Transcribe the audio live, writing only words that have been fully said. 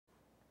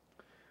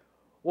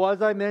Well,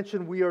 as I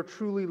mentioned, we are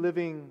truly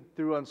living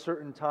through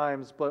uncertain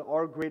times, but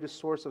our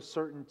greatest source of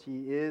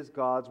certainty is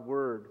God's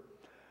Word.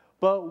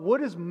 But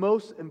what is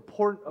most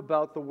important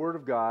about the Word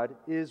of God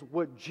is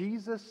what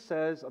Jesus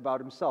says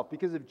about Himself.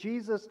 Because if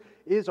Jesus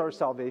is our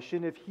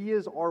salvation, if He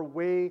is our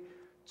way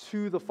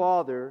to the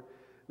Father,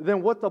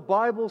 then what the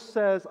Bible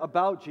says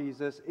about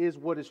Jesus is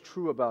what is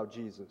true about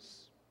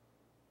Jesus.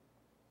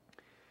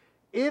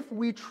 If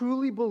we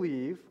truly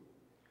believe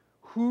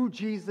who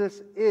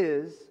Jesus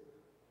is,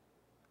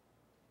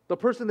 the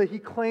person that He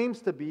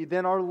claims to be,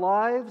 then our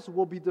lives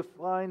will be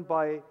defined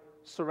by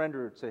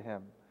surrender to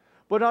Him.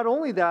 But not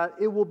only that,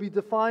 it will be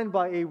defined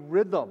by a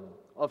rhythm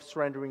of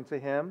surrendering to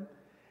Him.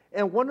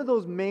 And one of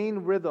those main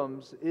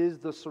rhythms is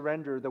the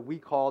surrender that we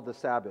call the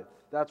Sabbath.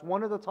 That's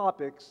one of the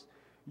topics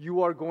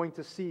you are going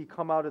to see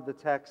come out of the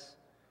text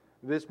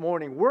this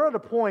morning. We're at a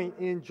point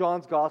in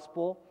John's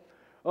Gospel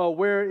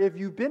where, if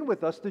you've been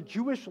with us, the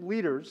Jewish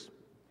leaders,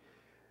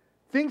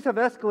 things have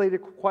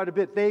escalated quite a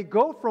bit. They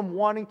go from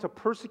wanting to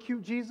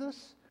persecute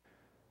Jesus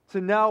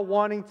to now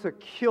wanting to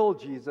kill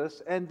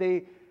Jesus, and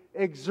they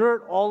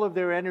exert all of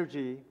their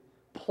energy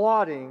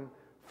plotting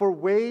for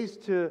ways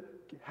to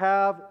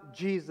have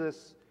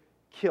Jesus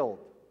killed.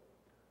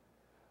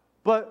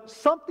 But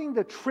something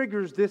that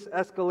triggers this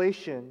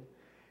escalation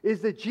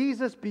is that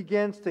Jesus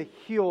begins to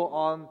heal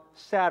on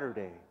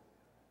Saturday.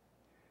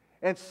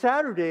 And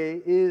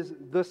Saturday is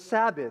the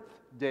Sabbath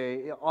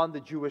day on the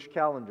Jewish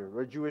calendar,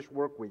 or Jewish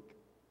work week.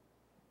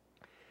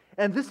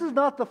 And this is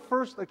not the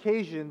first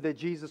occasion that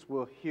Jesus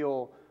will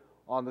heal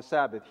on the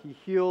Sabbath. He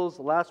heals,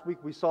 last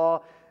week we saw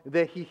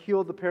that He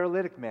healed the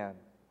paralytic man.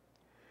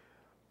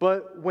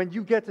 But when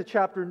you get to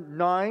chapter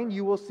 9,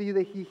 you will see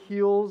that He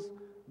heals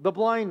the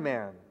blind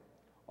man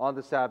on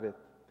the Sabbath.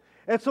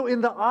 And so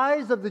in the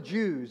eyes of the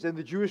Jews and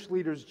the Jewish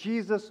leaders,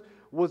 Jesus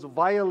was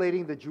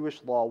violating the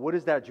Jewish law. What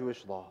is that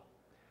Jewish law?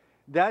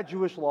 That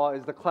Jewish law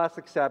is the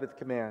classic Sabbath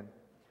command.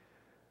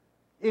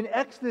 In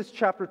Exodus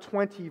chapter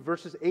 20,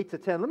 verses 8 to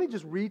 10, let me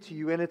just read to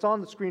you, and it's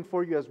on the screen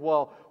for you as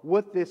well,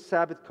 what this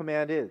Sabbath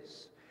command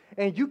is.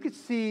 And you could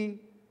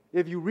see,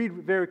 if you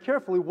read very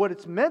carefully, what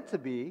it's meant to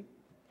be,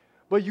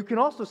 but you can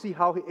also see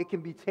how it can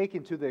be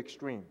taken to the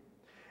extreme.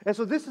 And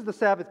so this is the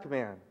Sabbath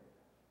command.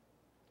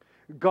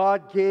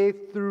 God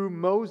gave through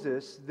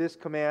Moses this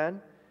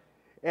command.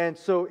 And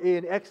so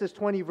in Exodus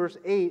 20, verse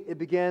 8, it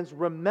begins,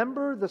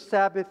 "Remember the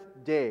Sabbath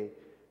day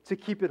to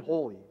keep it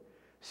holy.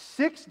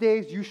 6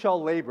 days you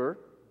shall labor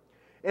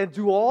and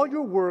do all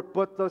your work,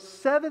 but the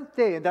seventh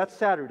day," and that's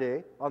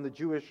Saturday on the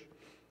Jewish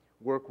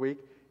work week,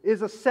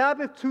 "is a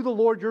Sabbath to the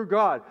Lord your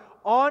God.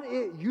 On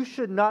it you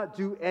should not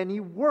do any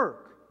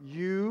work,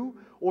 you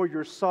or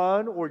your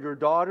son or your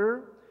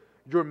daughter,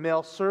 your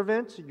male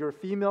servant, your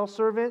female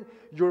servant,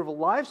 your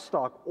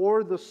livestock,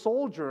 or the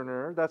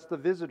sojourner," that's the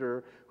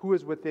visitor, "who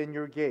is within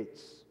your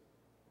gates."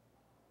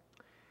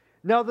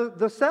 Now,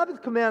 the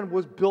Sabbath command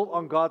was built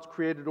on God's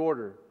created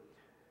order.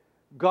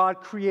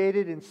 God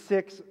created in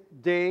 6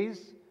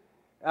 days,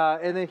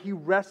 and then He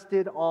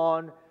rested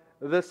on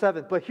the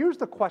seventh. But here's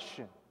the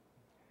question.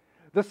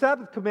 The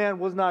Sabbath command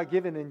was not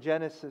given in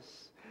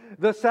Genesis.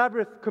 The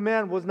Sabbath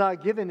command was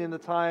not given in the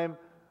time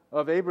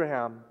of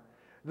Abraham.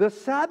 The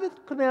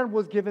Sabbath command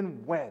was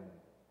given when?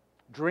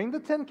 During the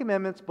Ten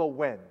Commandments, but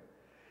when?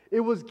 It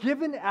was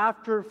given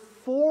after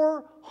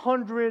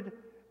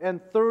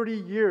 430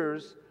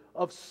 years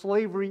of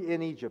slavery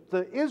in Egypt.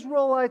 The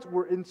Israelites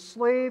were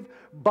enslaved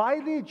by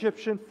the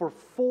Egyptians for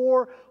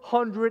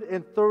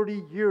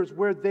 430 years,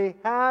 where they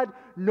had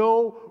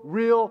no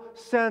real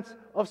sense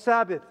of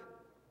Sabbath.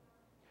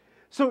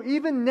 So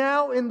even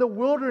now in the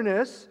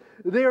wilderness,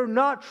 they are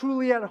not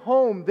truly at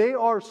home. They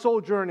are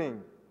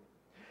sojourning.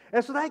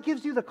 And so that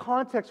gives you the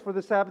context for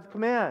the Sabbath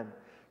command.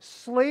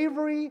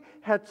 Slavery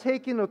had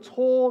taken a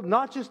toll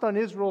not just on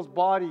Israel's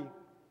body,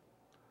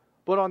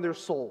 but on their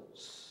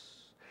souls.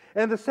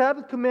 And the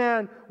Sabbath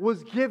command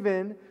was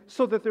given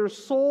so that their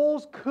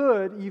souls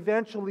could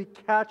eventually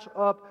catch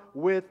up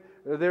with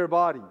their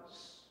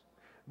bodies.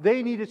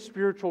 They needed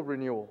spiritual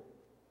renewal.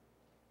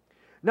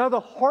 Now, the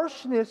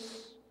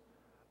harshness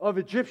of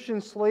Egyptian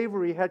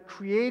slavery had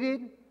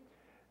created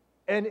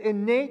an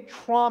innate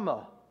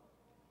trauma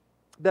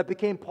that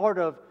became part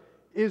of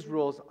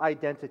Israel's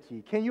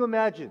identity. Can you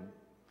imagine?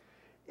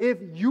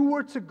 If you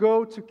were to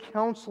go to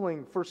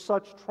counseling for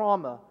such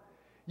trauma,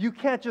 you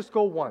can't just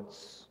go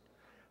once.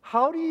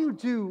 How do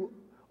you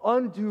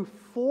undo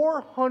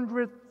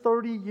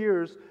 430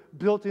 years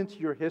built into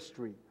your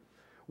history?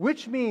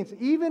 Which means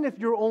even if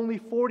you're only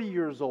 40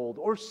 years old,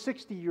 or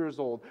 60 years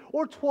old,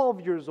 or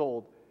 12 years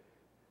old,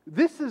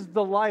 this is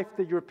the life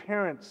that your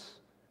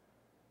parents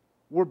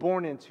were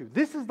born into.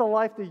 This is the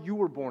life that you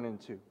were born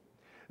into.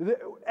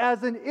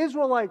 As an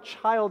Israelite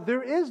child,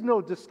 there is no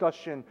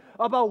discussion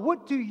about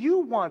what do you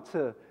want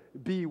to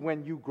be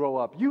when you grow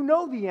up. You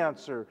know the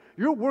answer.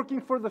 You're working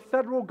for the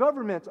federal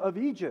government of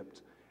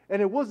Egypt. And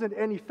it wasn't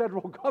any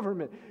federal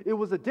government. It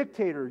was a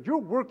dictator. You're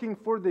working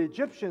for the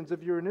Egyptians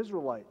if you're an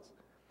Israelite.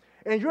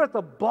 And you're at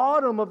the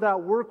bottom of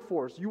that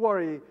workforce. You are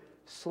a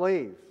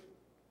slave.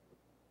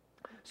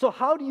 So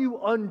how do you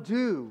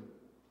undo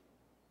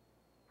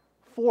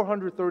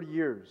 430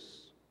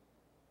 years.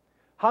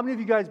 How many of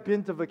you guys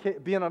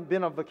been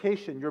on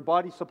vacation? Your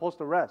body's supposed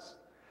to rest.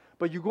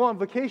 But you go on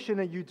vacation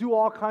and you do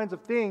all kinds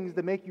of things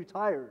that make you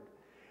tired.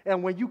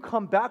 And when you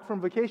come back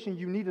from vacation,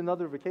 you need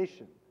another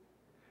vacation.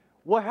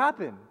 What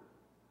happened?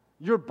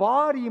 Your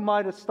body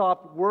might have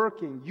stopped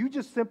working. You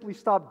just simply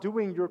stopped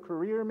doing your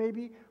career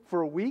maybe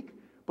for a week,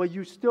 but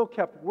you still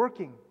kept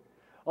working.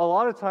 A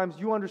lot of times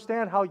you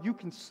understand how you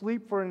can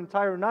sleep for an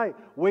entire night,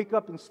 wake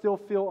up and still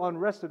feel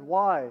unrested.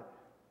 Why?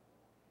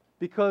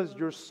 Because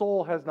your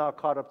soul has not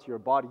caught up to your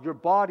body. Your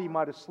body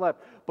might have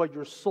slept, but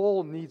your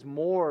soul needs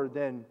more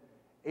than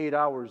 8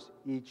 hours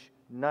each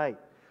night.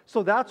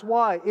 So that's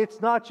why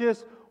it's not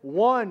just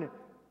one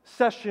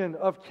session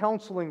of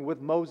counseling with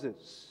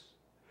Moses.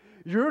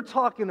 You're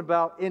talking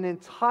about an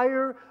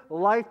entire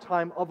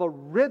lifetime of a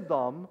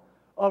rhythm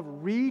of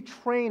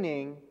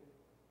retraining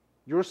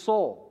your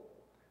soul.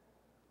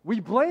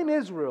 We blame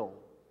Israel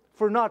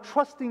for not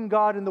trusting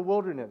God in the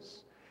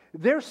wilderness.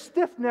 They're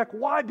stiff-necked.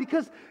 Why?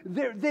 Because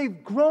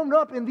they've grown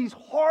up in these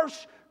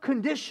harsh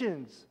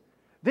conditions.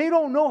 They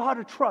don't know how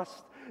to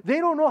trust. They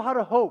don't know how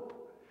to hope.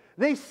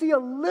 They see a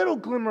little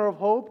glimmer of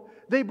hope.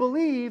 They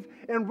believe,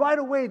 and right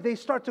away they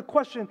start to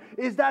question,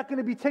 is that going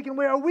to be taken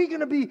away? Are we going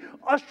to be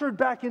ushered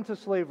back into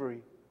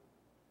slavery?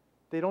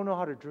 They don't know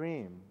how to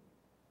dream.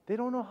 They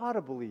don't know how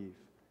to believe.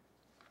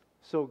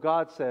 So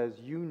God says,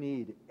 you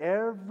need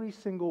every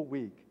single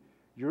week,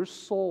 your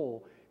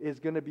soul is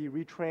going to be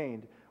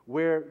retrained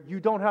where you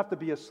don't have to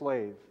be a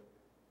slave.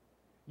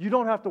 You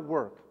don't have to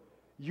work.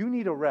 You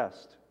need a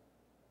rest.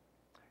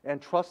 And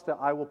trust that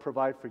I will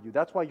provide for you.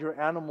 That's why your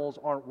animals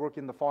aren't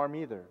working the farm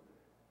either.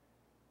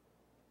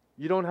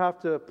 You don't have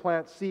to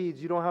plant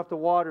seeds. You don't have to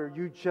water.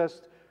 You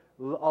just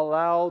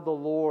allow the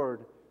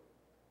Lord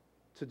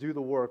to do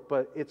the work.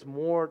 But it's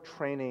more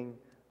training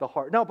the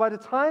heart. Now, by the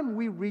time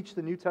we reach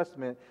the New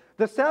Testament,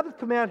 the Sabbath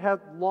command had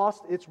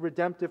lost its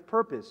redemptive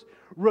purpose.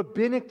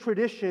 Rabbinic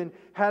tradition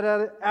had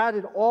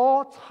added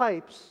all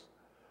types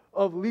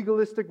of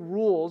legalistic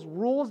rules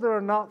that are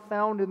not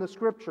found in the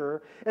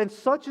Scripture, and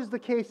such is the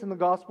case in the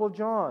Gospel of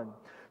John.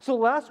 So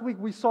last week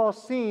we saw a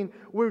scene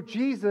where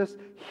Jesus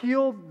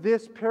healed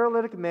this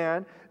paralytic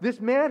man, this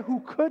man who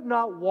could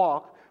not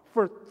walk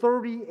for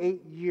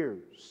 38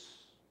 years.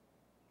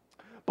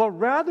 But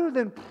rather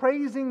than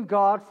praising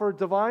God for a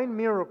divine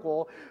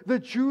miracle, the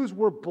Jews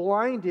were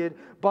blinded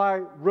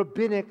by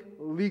rabbinic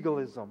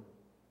legalism.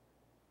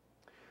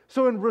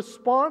 So in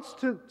response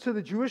to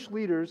the Jewish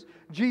leaders,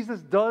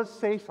 Jesus does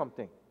say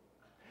something.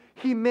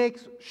 He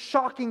makes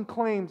shocking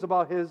claims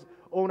about his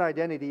own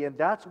identity, and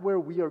that's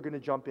where we are going to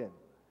jump in.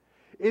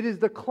 It is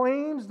the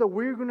claims that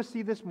we're going to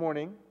see this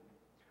morning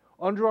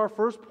under our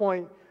first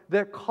point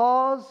that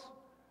cause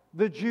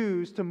the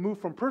Jews to move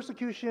from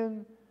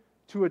persecution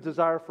to a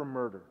desire for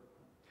murder.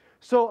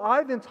 So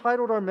I've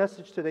entitled our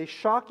message today,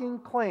 Shocking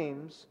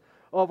Claims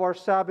of Our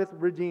Sabbath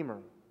Redeemer.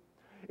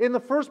 In the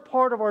first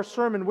part of our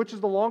sermon, which is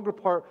the longer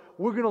part,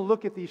 we're going to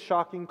look at these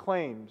shocking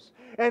claims.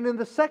 And in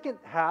the second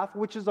half,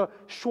 which is a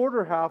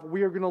shorter half,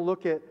 we are going to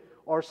look at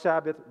our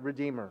Sabbath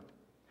Redeemer.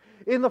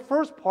 In the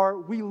first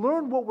part, we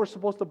learn what we're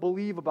supposed to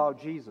believe about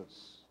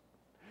Jesus.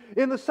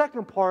 In the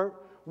second part,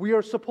 we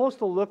are supposed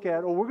to look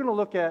at, or we're going to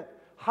look at,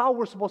 how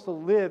we're supposed to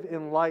live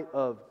in light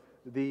of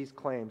these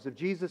claims. If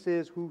Jesus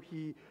is who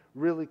he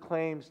really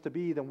claims to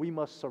be, then we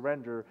must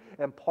surrender.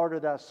 And part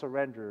of that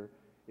surrender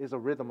is a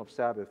rhythm of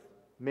Sabbath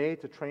made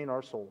to train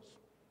our souls.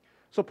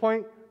 So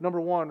point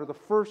number one, or the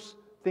first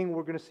thing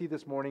we're going to see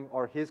this morning,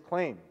 are his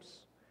claims.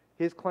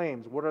 His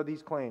claims. What are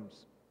these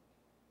claims?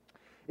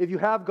 If you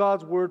have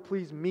God's word,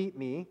 please meet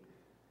me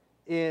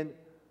in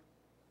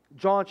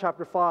John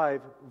chapter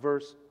 5,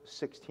 verse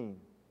 16.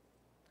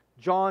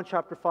 John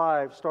chapter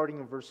 5, starting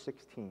in verse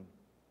 16.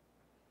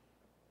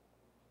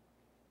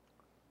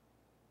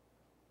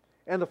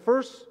 And the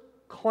first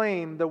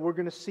claim that we're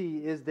going to see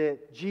is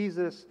that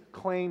Jesus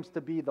claims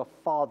to be the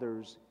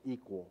Father's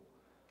equal.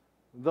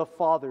 The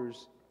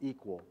Father's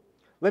equal.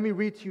 Let me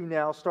read to you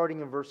now,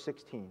 starting in verse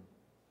 16.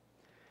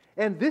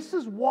 And this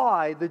is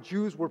why the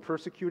Jews were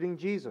persecuting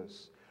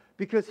Jesus,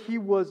 because he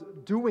was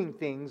doing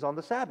things on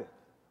the Sabbath.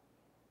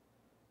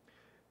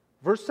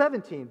 Verse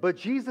 17, but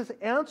Jesus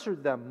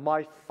answered them,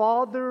 my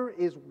Father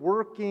is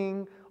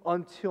working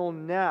until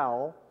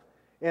now,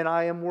 and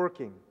I am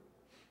working.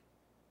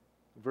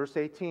 Verse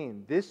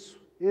 18, this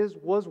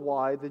was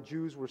why the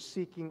Jews were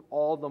seeking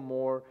all the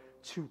more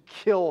to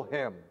kill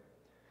him.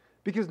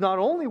 Because not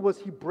only was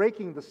he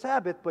breaking the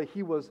Sabbath, but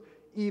he was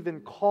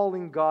even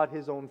calling God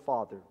his own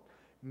Father,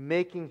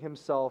 making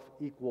himself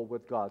equal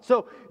with God.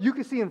 So you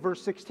can see in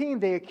verse 16,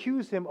 they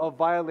accuse him of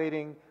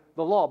violating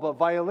the law. But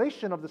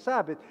violation of the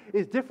Sabbath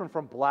is different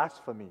from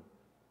blasphemy.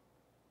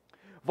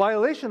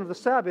 Violation of the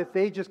Sabbath,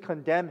 they just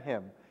condemn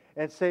him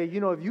and say,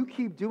 if you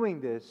keep doing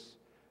this,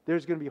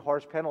 there's going to be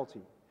harsh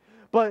penalty.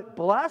 But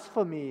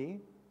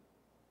blasphemy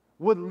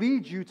would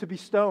lead you to be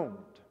stoned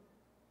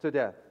to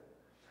death.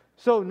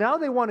 So now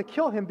they want to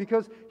kill him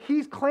because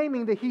he's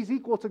claiming that he's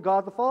equal to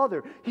God the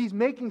Father. He's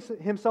making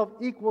himself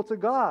equal to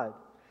God.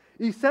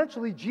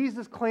 Essentially,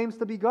 Jesus claims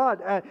to be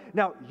God.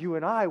 Now, you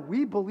and I,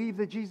 we believe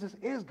that Jesus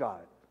is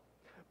God.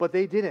 But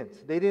they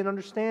didn't. They didn't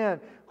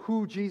understand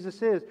who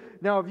Jesus is.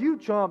 Now, if you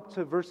jump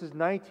to verses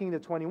 19 to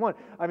 21,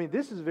 I mean,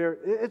 this is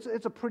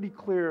it's a pretty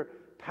clear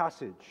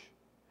passage.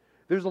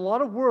 There's a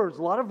lot of words,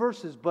 a lot of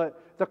verses,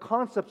 but the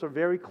concepts are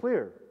very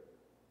clear.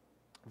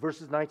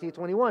 Verses 19 to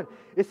 21,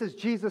 it says,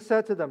 Jesus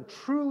said to them,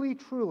 "Truly,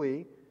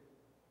 truly,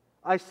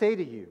 I say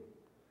to you,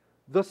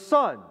 the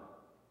Son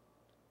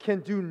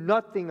can do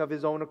nothing of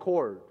his own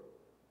accord,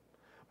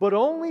 but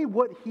only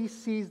what he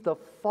sees the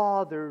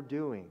Father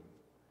doing.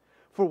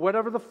 For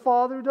whatever the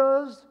Father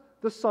does,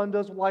 the Son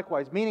does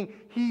likewise." Meaning,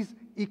 he's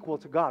equal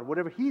to God.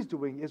 Whatever he's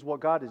doing is what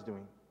God is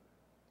doing.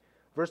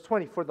 Verse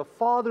 20, "For the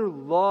Father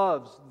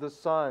loves the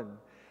Son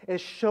and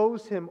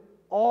shows him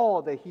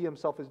all that he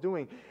himself is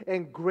doing.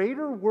 And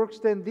greater works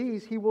than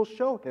these he will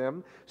show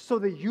him, so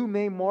that you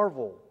may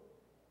marvel.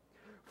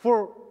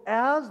 For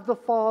as the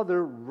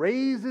Father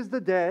raises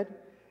the dead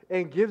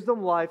and gives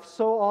them life,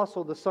 so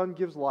also the Son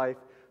gives life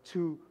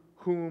to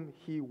whom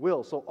he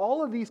will." So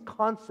all of these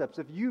concepts,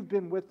 if you've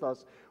been with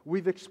us,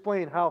 we've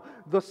explained how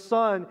the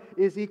Son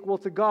is equal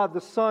to God.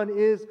 The Son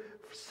is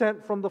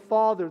sent from the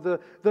Father.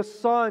 The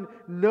Son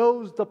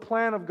knows the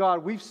plan of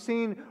God. We've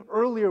seen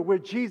earlier where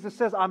Jesus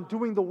says, "I'm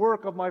doing the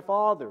work of my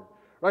Father."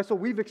 Right? So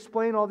we've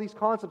explained all these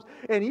concepts.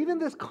 And even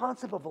this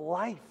concept of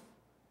life.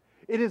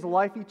 It is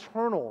life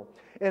eternal.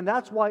 And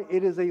that's why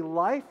it is a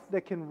life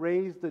that can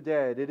raise the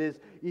dead. It is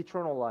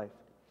eternal life.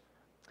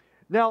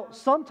 Now,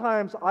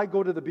 sometimes I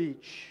go to the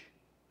beach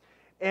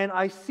and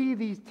I see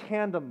these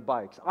tandem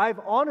bikes. I've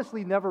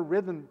honestly never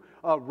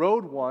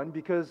rode one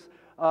because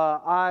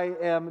I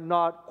am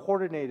not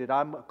coordinated.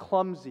 I'm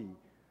clumsy.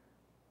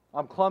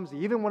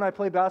 Even when I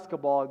play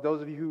basketball,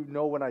 those of you who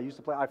know when I used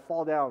to play, I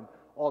fall down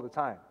all the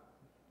time.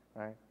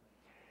 Right?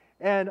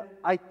 And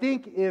I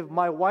think if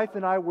my wife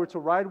and I were to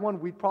ride one,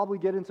 we'd probably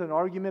get into an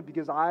argument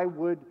because I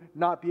would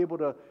not be able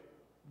to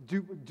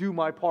do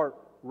my part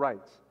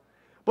right.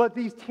 But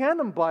these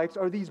tandem bikes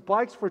are these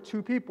bikes for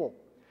two people.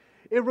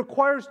 It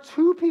requires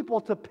two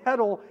people to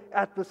pedal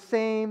at the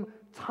same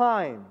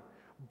time.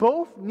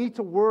 Both need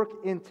to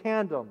work in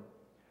tandem.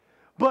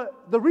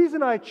 But the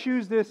reason I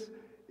choose this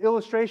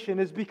illustration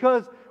is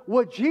because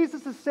what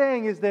Jesus is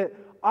saying is that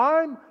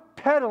I'm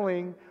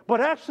pedaling,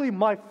 but actually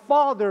my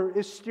Father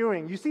is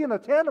steering. You see, in a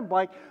tandem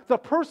bike, the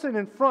person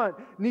in front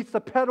needs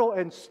to pedal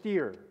and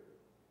steer.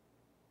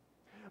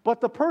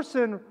 But the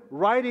person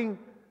riding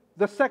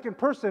the second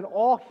person,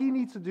 all he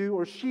needs to do,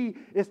 or she,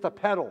 is to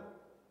pedal.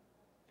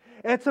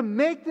 And to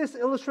make this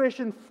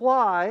illustration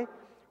fly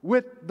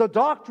with the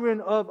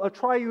doctrine of a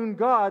triune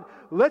God,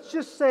 let's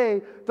just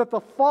say that the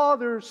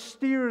Father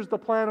steers the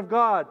plan of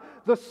God.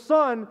 The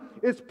Son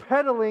is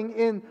pedaling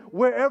in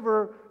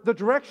wherever the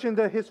direction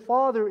that his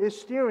Father is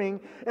steering,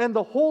 and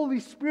the Holy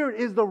Spirit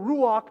is the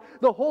Ruach.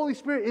 The Holy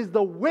Spirit is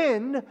the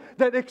wind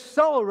that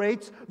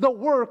accelerates the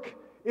work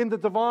in the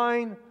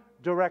divine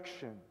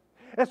direction.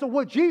 And so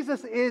what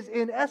Jesus is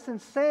in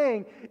essence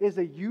saying is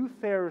that you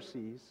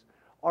Pharisees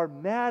are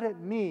mad at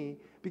me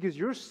because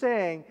you're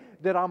saying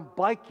that I'm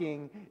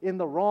biking in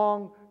the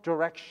wrong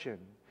direction.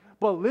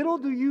 But little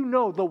do you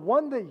know, the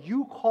one that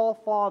you call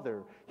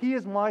Father, he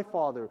is my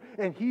Father,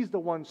 and he's the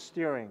one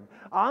steering.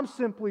 I'm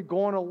simply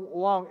going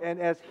along, and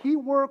as he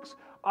works,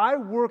 I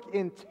work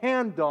in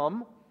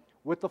tandem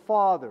with the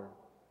Father.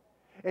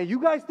 And you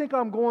guys think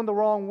I'm going the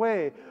wrong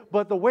way,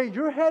 but the way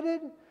you're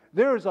headed,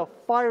 there is a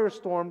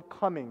firestorm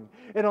coming.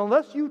 And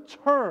unless you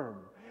turn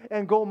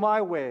and go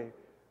my way,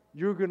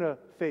 you're going to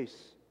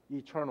face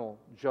eternal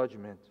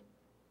judgment.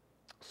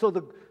 So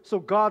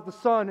God the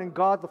Son and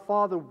God the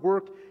Father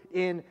work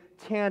in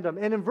tandem.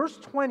 And in verse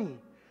 20,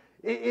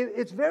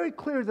 it's very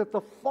clear that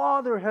the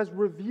Father has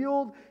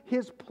revealed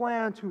his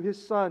plan to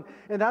his Son.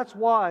 And that's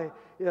why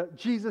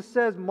Jesus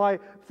says,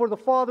 "For the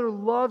Father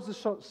loves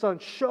the Son,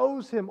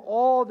 shows him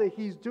all that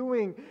he's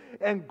doing,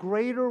 and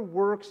greater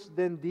works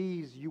than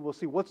these you will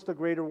see." What's the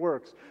greater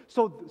works?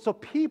 So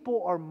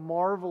people are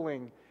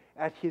marveling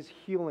at his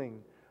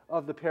healing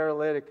of the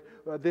paralytic.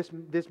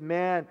 This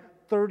man,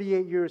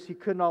 38 years, he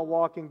could not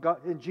walk,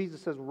 and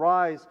Jesus says,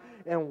 "Rise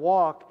and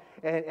walk."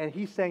 And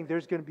he's saying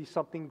there's going to be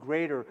something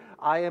greater.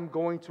 I am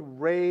going to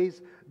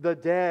raise the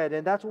dead.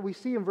 And that's what we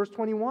see in verse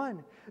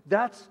 21.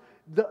 That's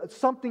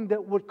something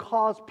that would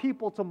cause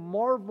people to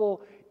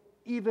marvel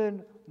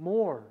even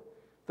more.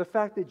 The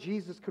fact that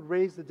Jesus could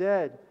raise the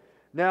dead.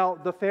 Now,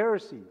 the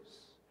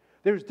Pharisees,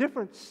 there's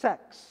different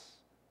sects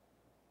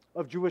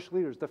of Jewish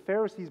leaders. The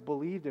Pharisees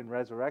believed in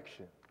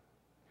resurrection.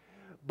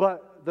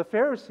 But the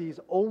Pharisees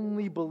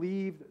only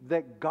believed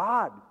that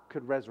God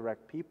could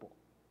resurrect people.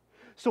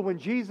 So when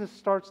Jesus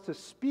starts to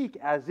speak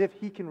as if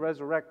he can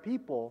resurrect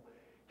people,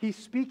 he's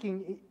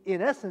speaking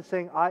in essence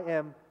saying, "I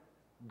am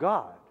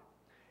God."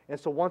 And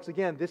so once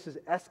again, this is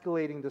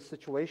escalating the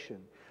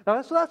situation.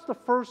 Now, so that's the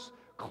first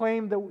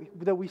claim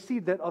that we see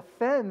that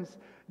offends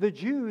the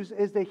Jews,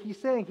 is that he's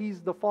saying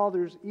he's the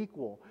Father's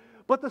equal.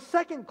 But the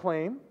second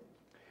claim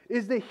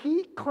is that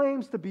he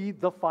claims to be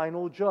the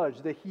final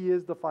judge, that he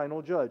is the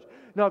final judge.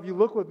 Now, if you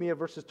look with me at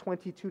verses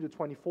 22 to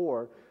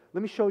 24,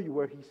 let me show you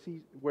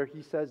where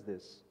he says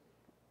this.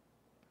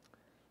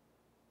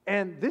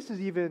 And this is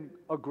even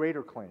a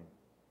greater claim,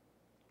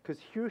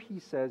 because here he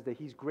says that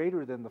he's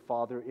greater than the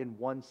Father in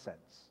one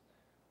sense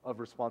of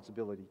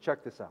responsibility.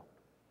 Check this out.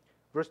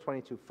 Verse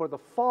 22, for the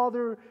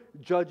Father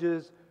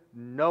judges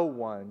no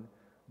one,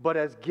 but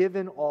has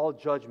given all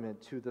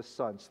judgment to the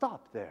Son.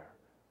 Stop there.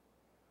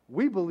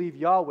 We believe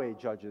Yahweh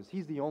judges.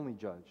 He's the only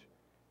judge.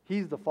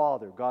 He's the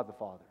Father, God the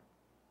Father.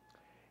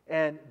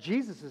 And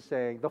Jesus is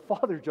saying the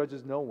Father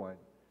judges no one.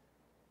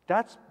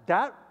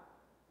 That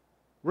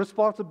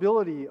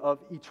responsibility of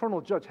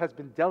eternal judge has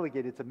been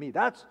delegated to me.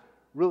 That's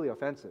really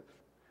offensive.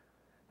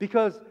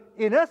 Because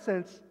in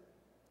essence,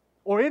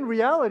 or in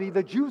reality,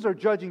 the Jews are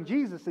judging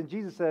Jesus, and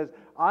Jesus says,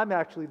 I'm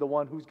actually the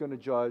one who's going to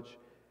judge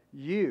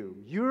you.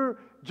 You're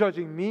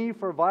judging me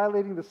for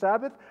violating the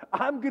Sabbath.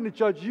 I'm going to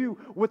judge you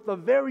with the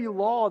very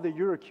law that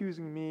you're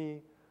accusing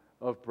me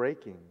of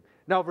breaking.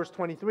 Now, verse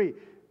 23,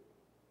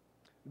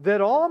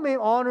 that all may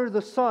honor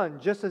the Son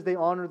just as they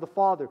honor the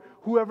Father.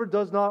 Whoever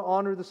does not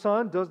honor the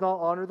Son does not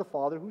honor the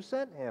Father who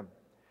sent him.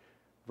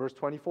 Verse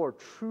 24,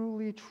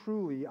 truly,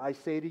 truly, I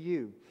say to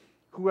you,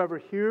 whoever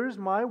hears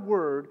my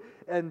word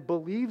and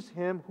believes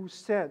him who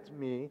sent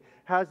me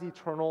has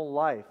eternal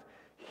life.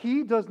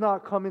 He does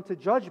not come into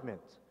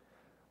judgment,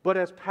 but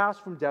has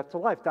passed from death to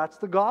life. That's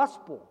the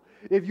gospel.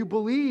 If you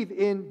believe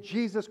in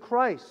Jesus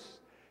Christ,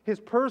 his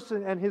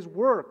person and his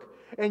work,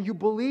 and you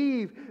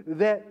believe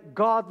that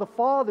God the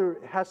Father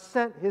has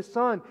sent his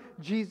Son,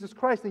 Jesus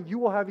Christ, then you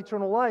will have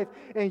eternal life,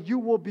 and you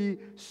will be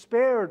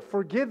spared,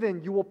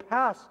 forgiven. You will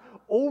pass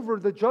over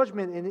the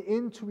judgment and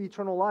into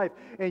eternal life,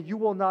 and you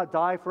will not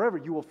die forever.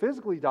 You will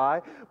physically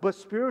die, but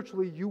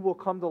spiritually you will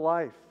come to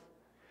life.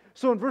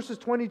 So in verses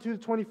 22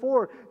 to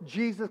 24,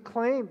 Jesus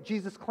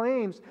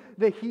claims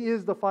that he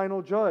is the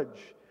final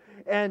judge.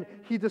 And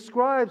he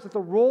describes that the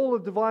role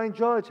of divine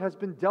judge has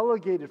been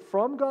delegated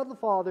from God the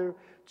Father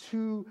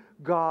to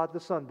God the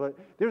Son. But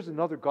there's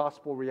another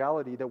gospel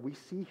reality that we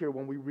see here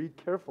when we read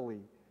carefully.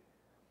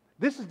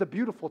 This is the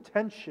beautiful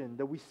tension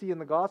that we see in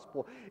the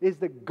gospel, is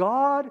that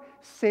God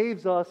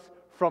saves us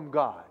from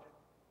God.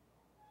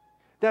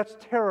 That's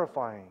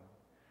terrifying.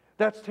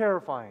 That's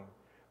terrifying.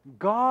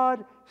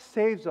 God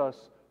saves us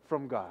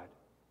from God.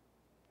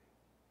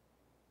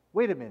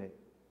 Wait a minute.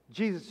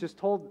 Jesus just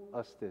told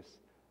us this.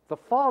 The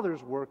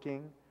Father's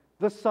working,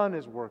 the Son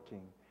is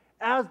working.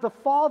 As the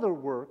Father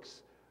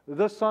works,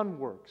 the Son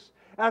works.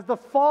 As the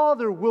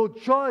Father will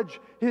judge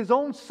his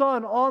own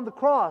Son on the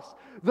cross,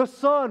 the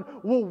Son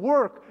will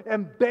work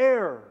and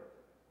bear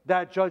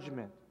that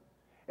judgment.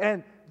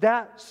 And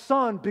that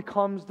Son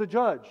becomes the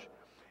judge.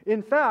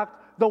 In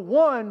fact, the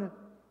one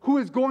who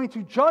is going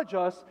to judge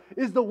us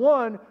is the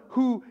one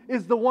who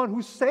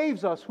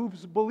saves us, who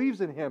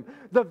believes in him.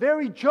 The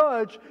very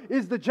judge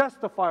is the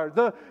justifier.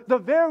 The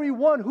very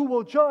one who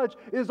will judge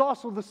is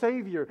also the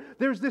Savior.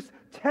 There's this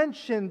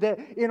tension that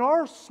in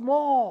our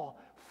small,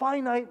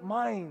 finite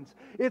minds,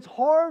 it's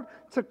hard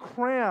to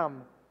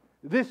cram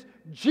this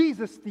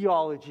Jesus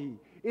theology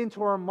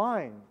into our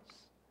minds.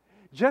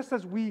 Just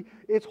as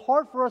it's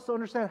hard for us to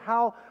understand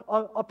how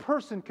a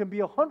person can be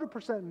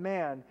 100%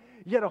 man,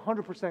 yet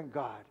 100%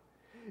 God.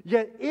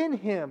 Yet in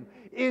him,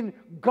 in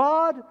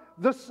God,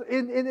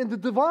 in the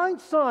divine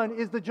Son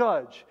is the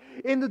judge.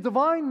 In the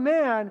divine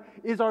man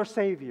is our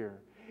Savior.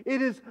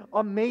 It is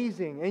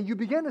amazing. And you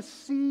begin to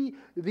see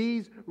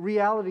these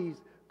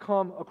realities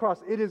come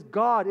across. It is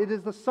God, it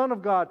is the Son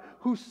of God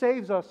who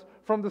saves us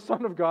from the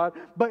Son of God,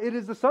 but it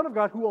is the Son of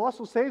God who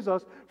also saves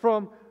us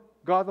from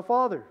God the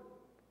Father.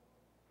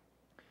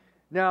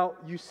 Now,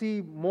 you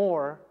see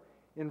more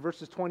in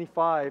verses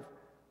 25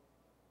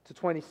 to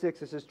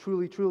 26. It says,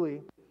 truly,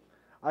 truly,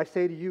 I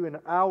say to you, an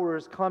hour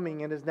is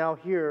coming and is now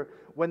here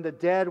when the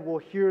dead will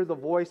hear the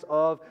voice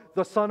of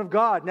the Son of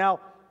God.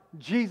 Now,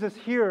 Jesus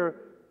here,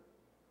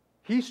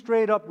 he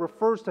straight up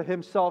refers to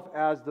himself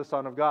as the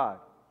Son of God.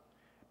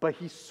 But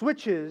he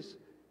switches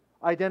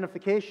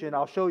identification.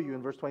 I'll show you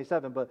in verse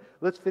 27, but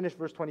let's finish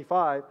verse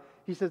 25.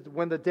 He says,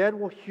 when the dead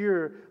will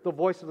hear the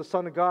voice of the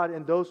Son of God,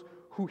 and those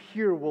who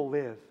hear will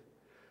live.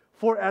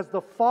 For as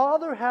the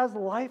Father has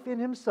life in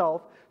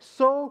himself,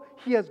 so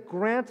he has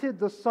granted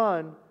the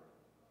Son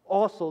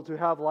also to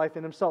have life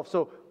in himself.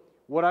 So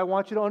what I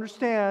want you to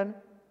understand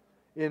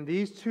in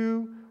these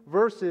two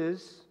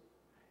verses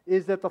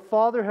is that the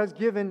Father has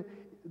given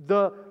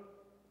the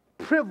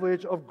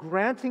privilege of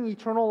granting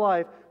eternal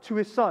life to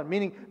his Son,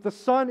 meaning the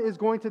Son is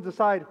going to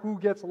decide who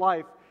gets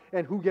life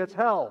and who gets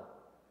hell.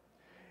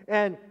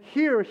 And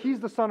here he's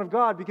the Son of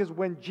God because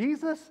when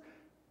Jesus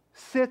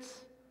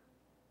sits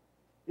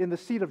in the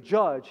seat of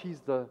judge,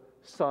 he's the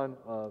Son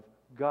of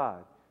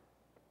God.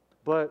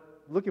 But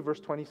look at verse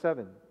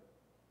 27.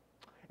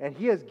 And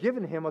he has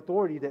given him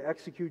authority to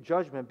execute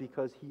judgment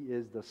because he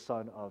is the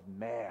Son of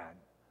Man.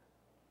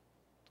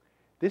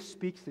 This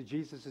speaks to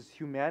Jesus'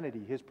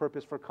 humanity, his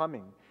purpose for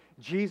coming.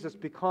 Jesus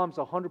becomes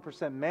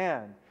 100%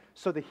 man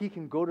so that he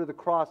can go to the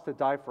cross to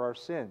die for our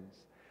sins.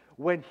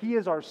 when he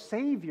is our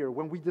Savior,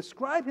 when we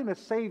describe him as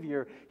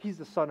Savior, he's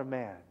the Son of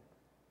Man.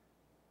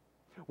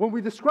 When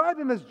we describe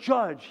him as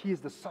judge, he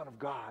is the Son of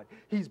God.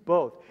 He's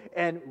both.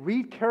 And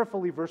read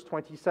carefully verse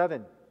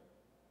 27.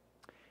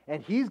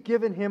 And he's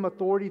given him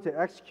authority to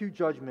execute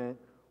judgment.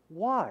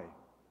 Why?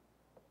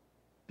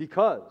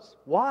 Because.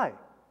 Why?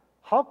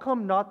 How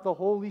come not the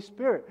Holy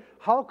Spirit?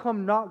 How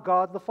come not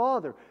God the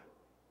Father?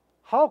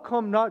 How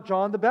come not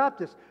John the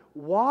Baptist?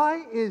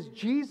 Why is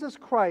Jesus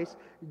Christ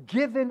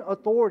given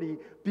authority?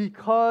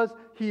 Because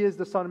he is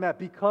the Son of Man.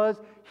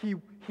 Because he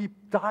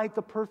died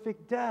the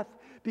perfect death.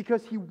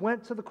 Because he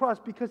went to the cross.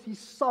 Because he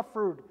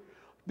suffered.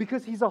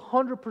 Because he's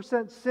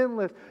 100%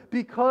 sinless.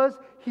 Because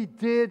he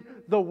did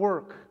the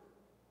work.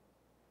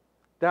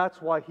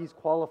 That's why he's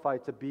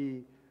qualified to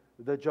be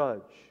the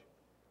judge.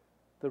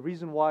 The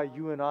reason why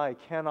you and I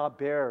cannot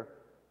bear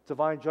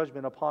divine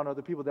judgment upon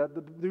other people,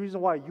 the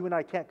reason why you and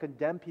I can't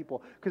condemn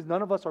people, because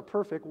none of us are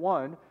perfect,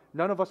 one,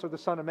 none of us are the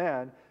Son of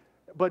Man,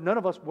 but none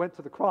of us went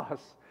to the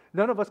cross.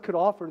 None of us could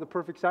offer the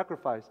perfect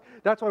sacrifice.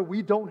 That's why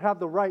we don't have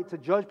the right to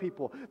judge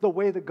people the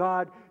way that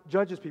God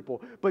judges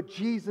people. But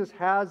Jesus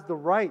has the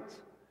right.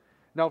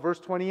 Now, verse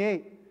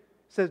 28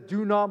 says,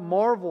 do not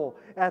marvel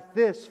at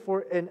this, for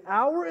an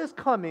hour is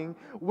coming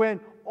when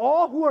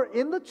all who are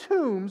in the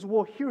tombs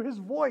will hear his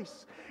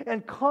voice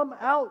and come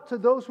out, to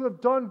those who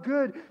have done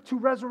good to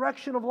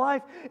resurrection of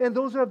life, and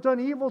those who have done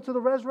evil to the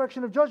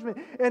resurrection of judgment.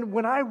 And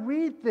when I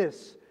read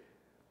this,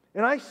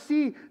 and I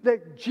see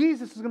that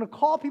Jesus is going to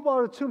call people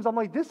out of the tombs, I'm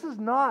like, this is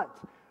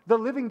not the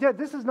living dead.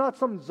 This is not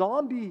some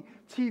zombie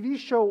TV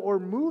show or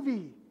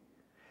movie.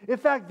 In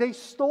fact, they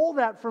stole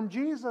that from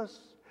Jesus.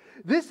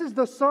 This is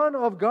the Son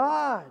of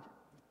God.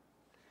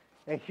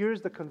 And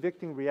here's the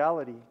convicting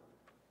reality.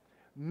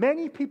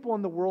 Many people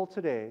in the world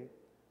today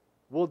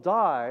will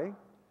die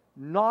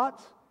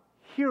not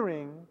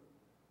hearing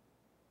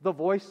the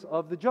voice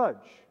of the judge.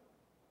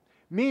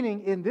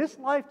 Meaning, in this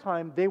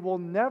lifetime, they will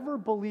never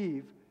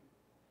believe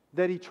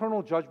that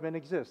eternal judgment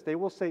exists. They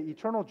will say,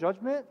 eternal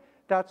judgment?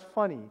 That's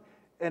funny.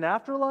 An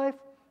afterlife?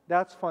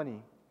 That's funny.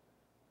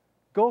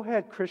 Go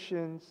ahead,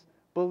 Christians,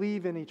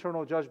 believe in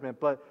eternal judgment,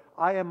 but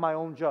I am my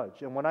own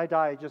judge. And when I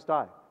die, I just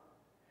die.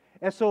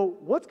 And so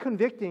what's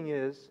convicting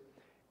is,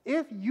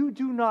 if you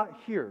do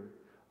not hear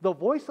the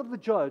voice of the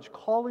judge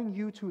calling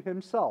you to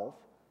himself,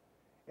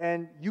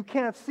 and you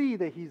can't see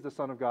that he's the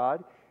Son of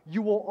God,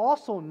 you will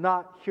also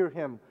not hear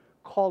him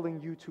calling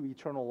you to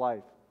eternal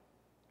life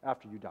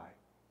after you die.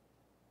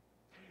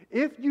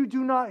 If you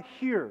do not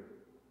hear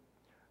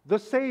the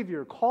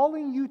Savior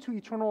calling you to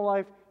eternal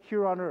life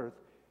here on earth,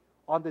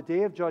 on the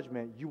day of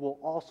judgment, you will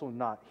also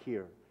not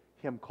hear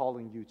him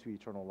calling you to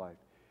eternal life.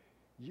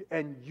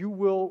 And you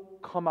will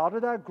come out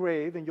of that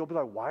grave and you'll be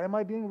like, why am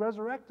I being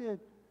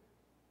resurrected?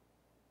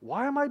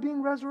 Why am I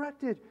being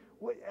resurrected?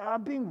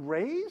 I'm being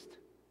raised?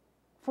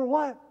 For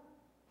what?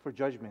 For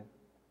judgment.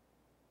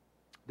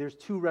 There's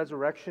two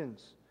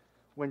resurrections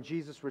when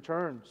Jesus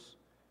returns.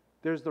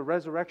 There's the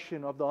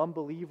resurrection of the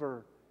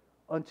unbeliever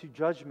unto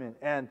judgment,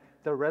 and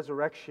the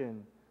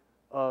resurrection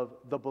of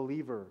the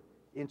believer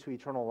into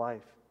eternal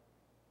life.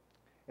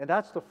 And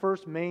that's the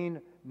first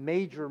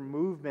major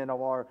movement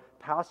of our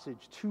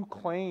passage. Two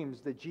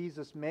claims that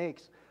Jesus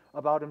makes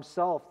about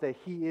himself, that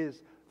he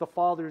is the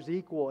Father's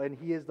equal and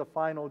he is the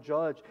final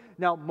judge.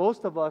 Now,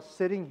 most of us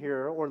sitting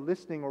here or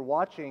listening or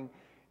watching,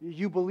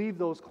 you believe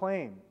those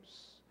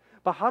claims.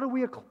 But how do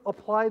we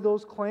apply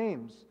those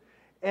claims?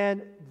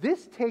 And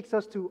this takes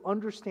us to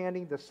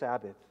understanding the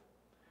Sabbath.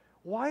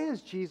 Why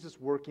is Jesus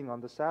working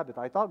on the Sabbath?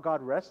 I thought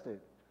God rested.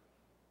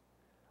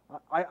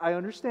 I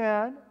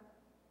understand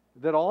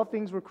that all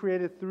things were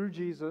created through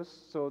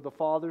Jesus, so the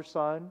Father,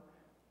 Son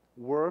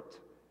worked,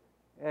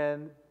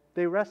 and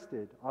they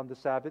rested on the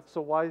Sabbath.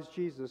 So why is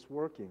Jesus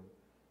working?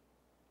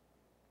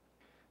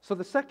 So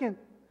the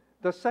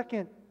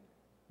second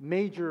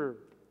major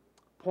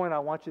point I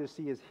want you to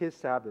see is his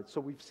Sabbath. So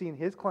we've seen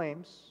his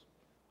claims,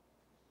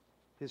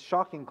 his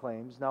shocking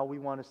claims. Now we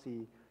want to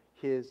see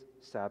his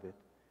Sabbath.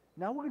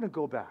 Now we're going to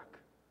go back.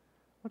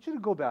 I want you to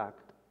go back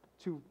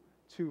to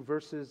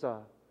verses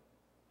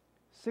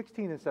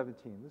 16 and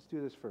 17. Let's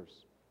do this first.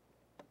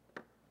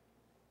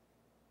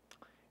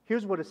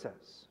 Here's what it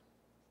says.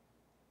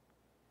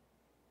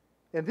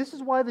 And this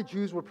is why the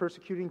Jews were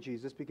persecuting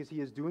Jesus, because he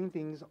is doing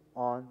things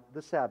on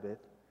the Sabbath.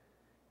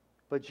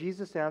 But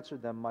Jesus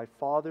answered them, my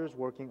Father is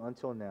working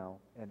until now,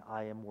 and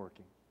I am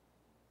working.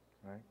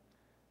 Right?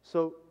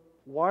 So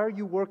why are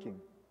you working?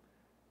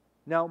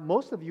 Now,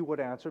 most of you would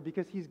answer,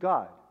 because he's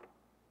God.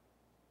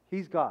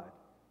 He's God.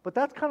 But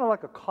that's kind of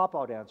like a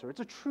cop-out answer. It's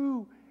a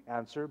true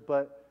answer,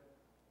 but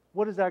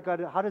what does that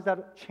how does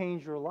that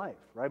change your life?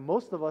 Right?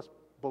 Most of us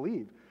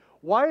believe.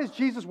 Why is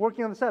Jesus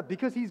working on the Sabbath?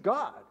 Because he's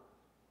God.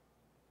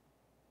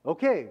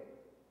 Okay,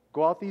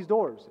 go out these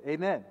doors.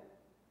 Amen.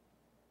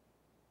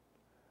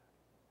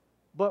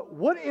 But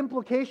what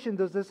implication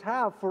does this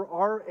have for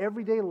our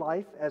everyday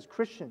life as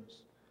Christians?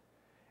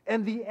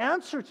 And the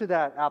answer to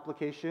that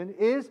application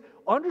is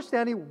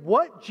understanding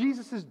what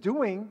Jesus is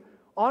doing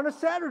on a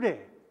Saturday.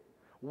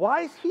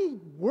 Why is he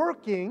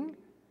working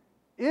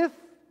if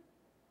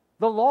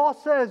The law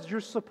says you're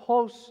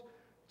supposed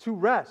to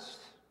rest.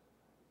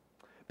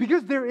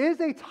 Because there is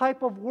a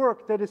type of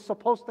work that is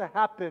supposed to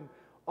happen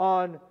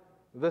on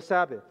the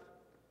Sabbath.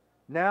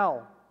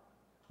 Now,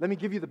 let me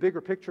give you the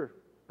bigger picture.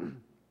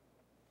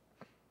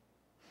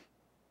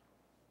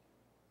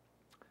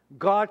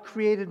 God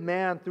created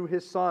man through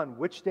His Son.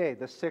 Which day?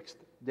 The sixth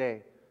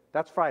day.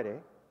 That's Friday.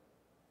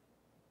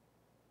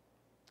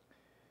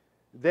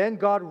 Then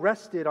God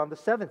rested on the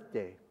seventh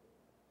day.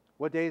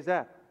 What day is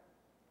that?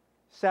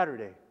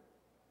 Saturday.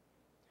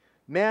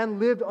 Man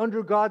lived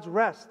under God's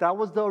rest. That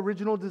was the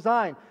original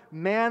design.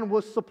 Man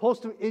was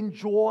supposed to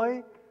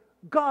enjoy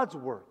God's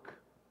work.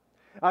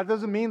 That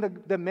doesn't mean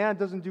that man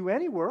doesn't do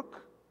any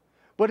work,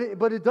 but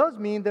it does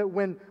mean that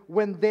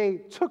when they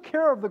took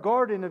care of the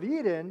Garden of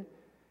Eden,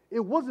 it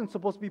wasn't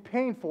supposed to be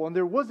painful, and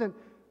there wasn't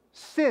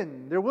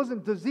sin, there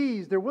wasn't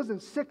disease, there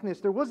wasn't sickness,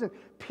 there wasn't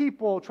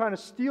people trying to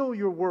steal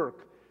your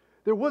work.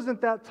 There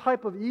wasn't that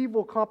type of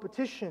evil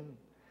competition.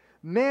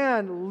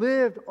 Man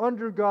lived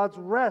under God's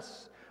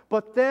rest.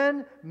 But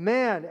then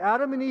man,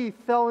 Adam and Eve,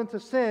 fell into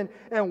sin,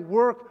 and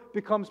work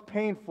becomes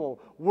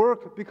painful.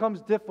 Work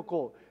becomes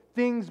difficult.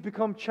 Things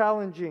become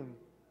challenging.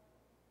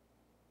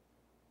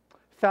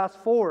 Fast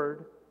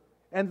forward,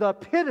 and the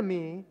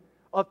epitome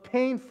of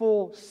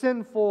painful,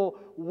 sinful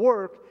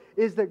work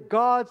is that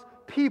God's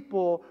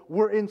people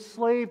were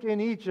enslaved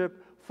in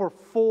Egypt for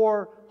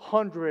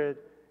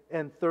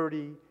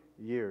 430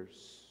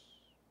 years.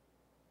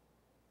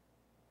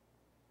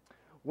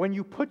 When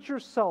you put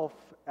yourself,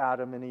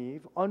 Adam and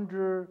Eve,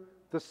 under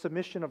the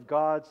submission of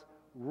God's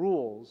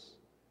rules,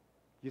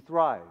 you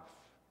thrive.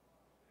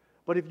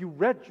 But if you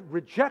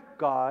reject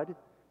God,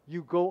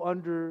 you go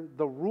under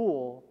the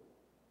rule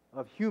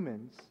of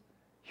humans.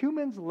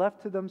 Humans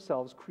left to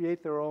themselves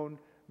create their own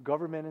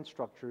government and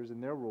structures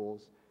and their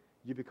rules.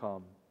 You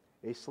become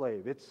a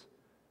slave. It's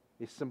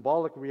a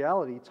symbolic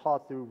reality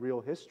taught through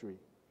real history.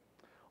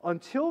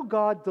 Until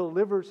God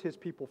delivers His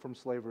people from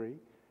slavery,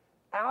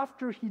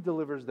 after He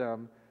delivers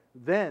them,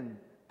 then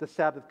the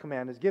Sabbath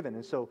command is given.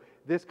 And so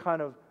this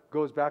kind of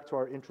goes back to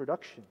our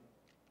introduction.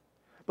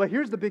 But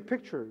here's the big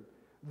picture.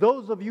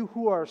 Those of you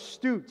who are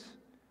astute,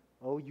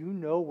 you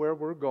know where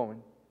we're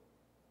going.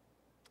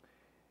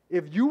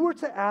 If you were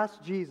to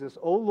ask Jesus,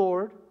 "Oh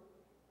Lord,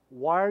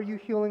 why are you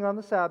healing on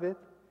the Sabbath?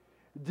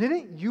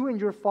 Didn't you and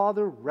your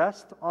Father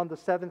rest on the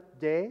seventh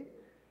day?"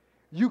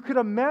 You could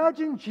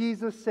imagine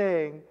Jesus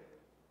saying,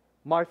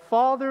 "My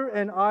Father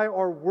and I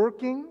are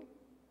working,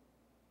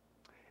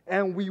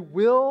 and we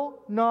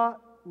will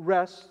not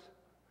rest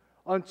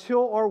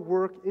until our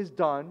work is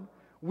done.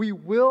 We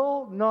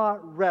will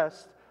not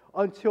rest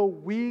until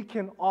we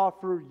can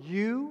offer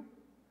you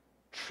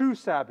true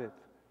Sabbath.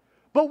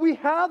 But we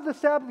have the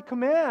Sabbath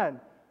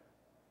command,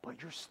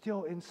 but you're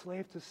still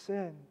enslaved to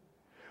sin.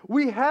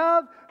 We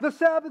have the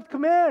Sabbath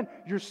command.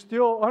 You're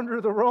still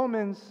under the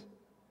Romans.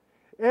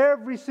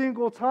 Every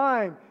single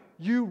time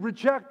you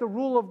reject the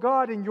rule of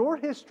God in your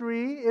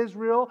history,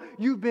 Israel,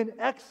 you've been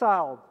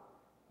exiled.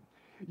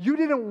 You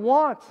didn't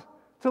want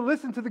to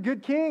listen to the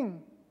good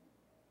king.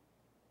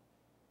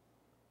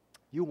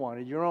 You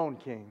wanted your own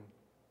king.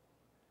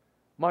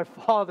 My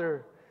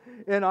Father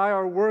and I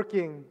are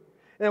working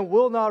and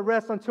will not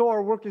rest until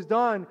our work is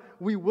done.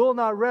 We will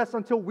not rest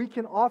until we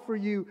can offer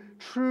you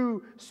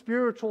true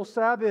spiritual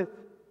Sabbath.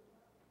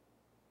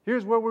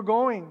 Here's where we're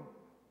going.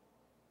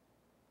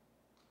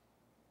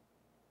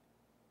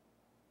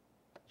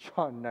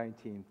 John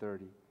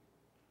 19:30.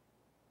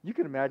 You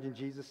can imagine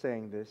Jesus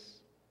saying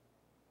this.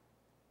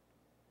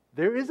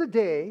 There is a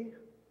day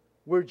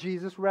where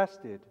Jesus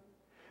rested.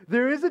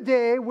 There is a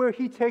day where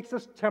He takes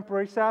us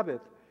temporary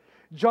Sabbath.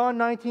 John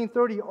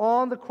 19:30,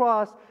 on the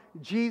cross,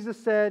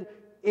 Jesus said,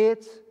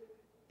 "It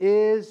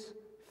is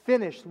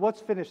finished."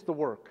 What's finished? The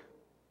work.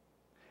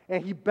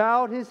 And He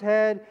bowed His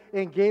head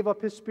and gave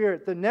up His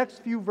spirit. The next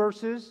few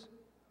verses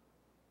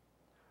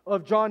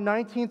of John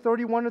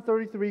 19:31 to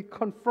 33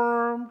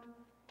 confirmed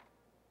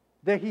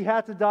that He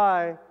had to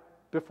die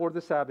before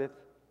the Sabbath.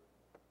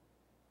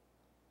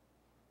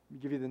 Let me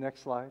give you the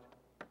next slide.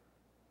 It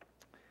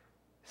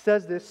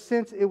says this,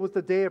 since it was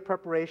the day of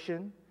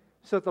preparation,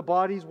 so that the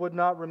bodies would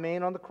not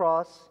remain on the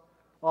cross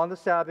on the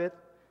Sabbath,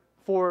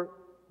 for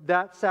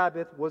that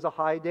Sabbath was a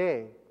high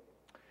day.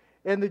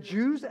 And the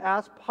Jews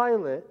asked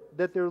Pilate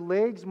that their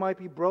legs might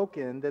be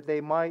broken, that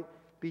they might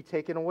be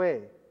taken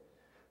away.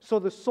 So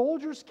the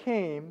soldiers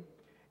came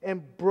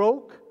and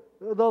broke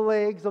the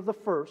legs of the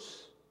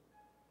first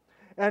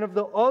and of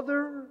the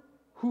other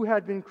who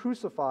had been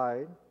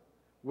crucified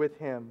with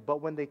Him.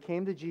 But when they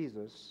came to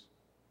Jesus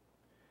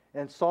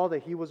and saw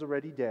that He was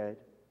already dead,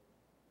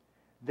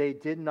 they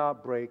did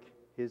not break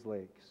His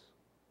legs.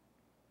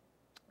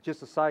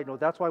 Just a side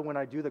note, that's why when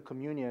I do the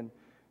communion,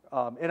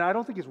 and I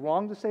don't think it's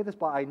wrong to say this,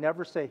 but I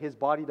never say His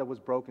body that was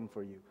broken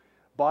for you.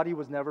 Body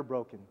was never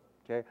broken,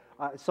 okay?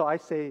 So I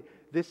say,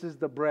 this is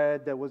the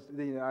bread that was,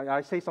 I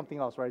say something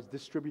else, right? It's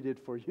distributed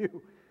for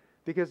you.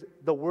 Because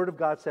the Word of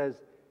God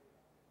says,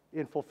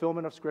 in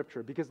fulfillment of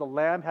Scripture, because the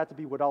lamb had to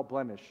be without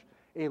blemish.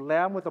 A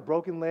lamb with a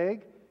broken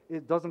leg,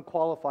 it doesn't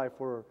qualify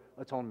for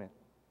atonement.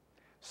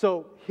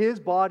 So his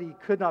body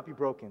could not be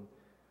broken.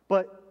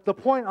 But the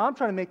point I'm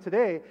trying to make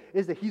today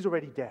is that he's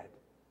already dead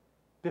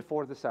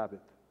before the Sabbath.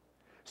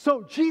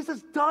 So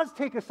Jesus does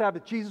take a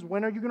Sabbath. Jesus,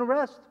 when are you going to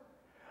rest?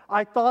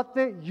 I thought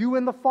that you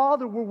and the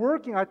Father were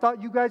working. I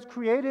thought you guys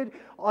created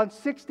on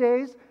 6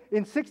 days.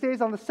 In 6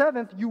 days, on the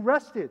seventh, you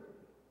rested.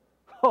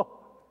 Oh,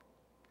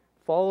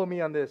 follow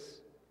me on this.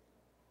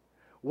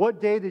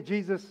 What day did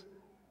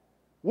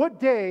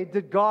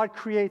God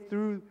create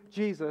through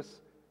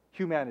Jesus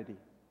humanity?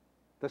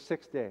 The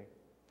sixth day.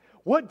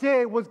 What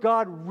day was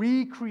God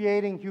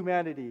recreating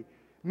humanity?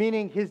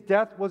 Meaning his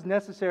death was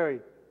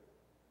necessary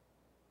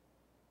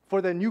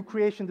for the new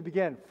creation to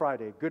begin.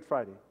 Friday, Good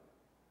Friday.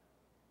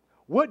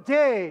 What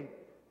day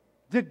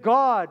did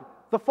God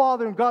the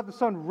Father and God the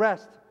Son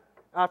rest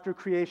after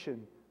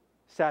creation?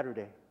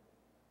 Saturday,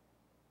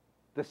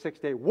 the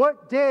sixth day.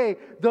 What day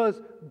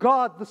does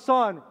God the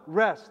Son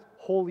rest?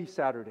 Holy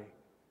Saturday.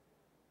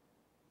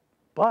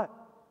 But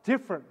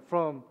different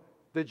from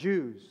the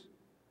Jews,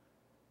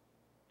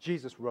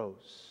 Jesus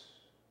rose.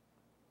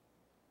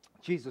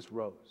 Jesus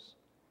rose.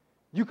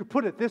 You could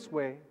put it this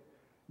way.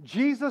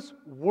 Jesus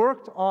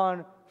worked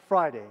on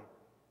Friday,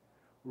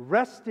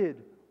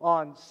 rested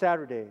on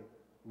Saturday,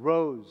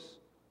 rose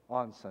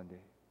on Sunday.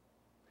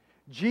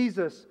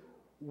 Jesus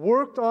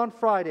worked on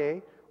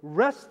Friday,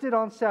 rested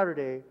on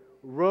Saturday,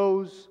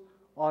 rose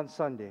on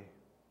Sunday.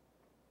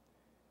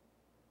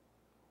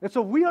 And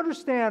so we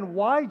understand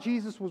why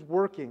Jesus was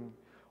working.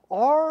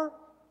 Our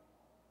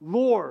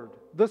Lord,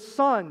 the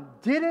Son,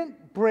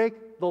 didn't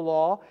break the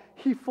law.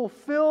 He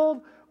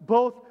fulfilled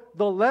both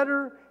the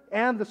letter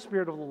and the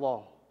spirit of the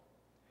law.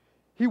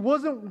 He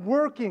wasn't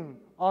working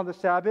on the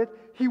Sabbath.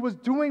 He was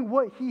doing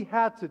what he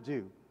had to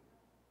do,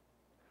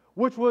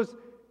 which was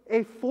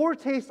a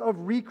foretaste of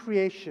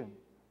recreation.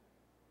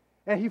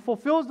 And he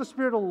fulfills the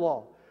spirit of the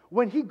law.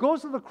 When he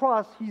goes to the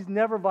cross, he's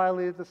never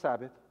violated the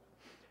Sabbath.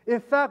 In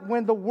fact,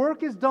 when the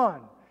work is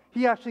done,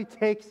 he actually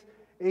takes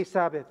a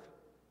Sabbath.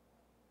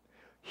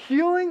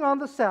 Healing on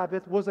the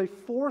Sabbath was a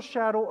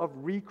foreshadow of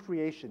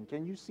recreation.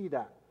 Can you see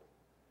that?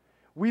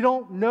 We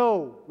don't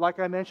know, like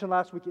I mentioned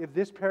last week, if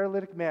this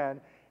paralytic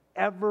man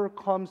ever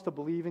comes to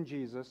believe in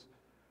Jesus.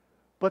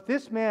 But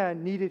this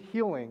man needed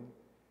healing.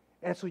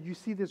 And so you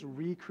see this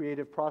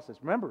recreative process.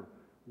 Remember,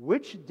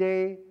 which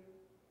day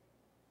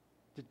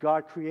did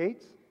God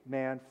create?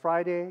 Man,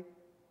 Friday.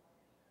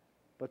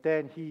 But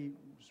then he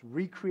was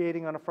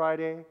recreating on a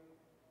Friday.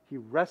 He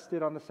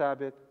rested on the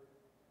Sabbath.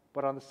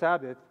 But on the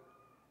Sabbath,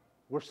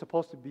 we're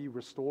supposed to be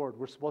restored.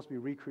 We're supposed to be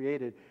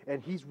recreated.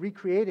 And he's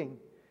recreating.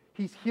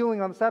 He's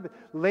healing on the Sabbath.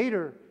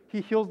 Later,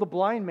 he heals the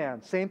blind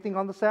man. Same thing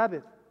on the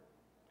Sabbath.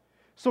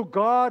 So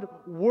God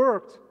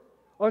worked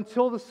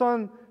until the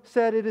Son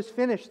said it is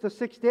finished, the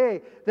sixth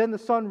day. Then the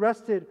Son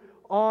rested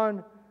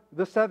on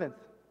the seventh.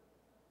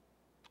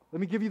 Let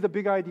me give you the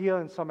big idea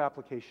and some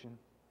application.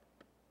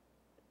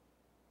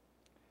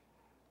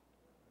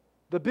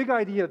 The big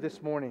idea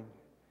this morning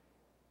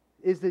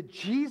is that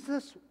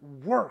Jesus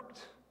worked.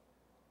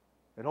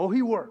 And oh,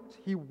 he worked.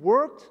 He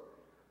worked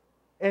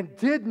and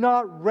did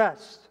not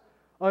rest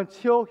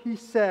until he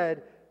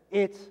said,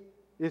 it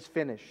is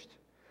finished.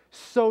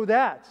 So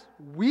that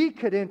we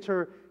could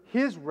enter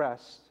his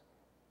rest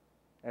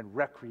and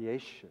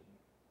recreation,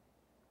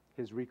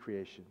 his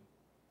recreation.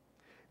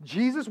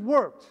 Jesus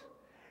worked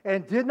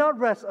and did not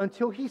rest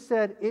until he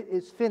said, it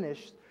is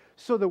finished,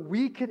 so that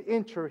we could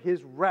enter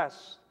his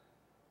rest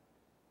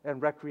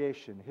and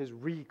recreation, his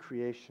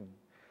recreation.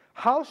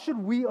 How should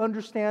we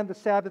understand the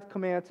Sabbath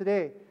command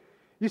today?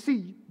 You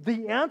see,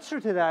 the answer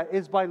to that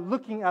is by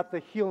looking at the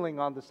healing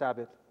on the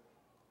Sabbath.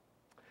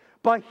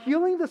 By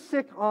healing the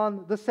sick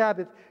on the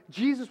Sabbath,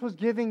 Jesus was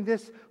giving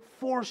this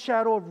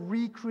foreshadow of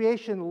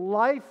recreation,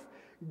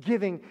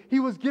 life-giving.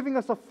 He was giving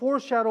us a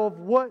foreshadow of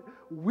what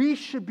we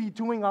should be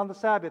doing on the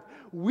Sabbath.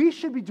 We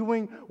should be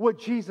doing what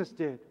Jesus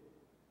did.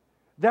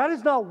 That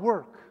is not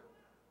work.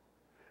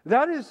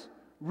 That is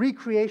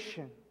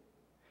recreation.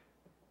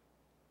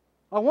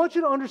 I want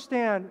you to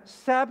understand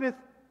Sabbath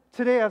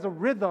today as a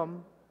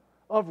rhythm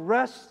of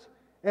rest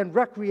and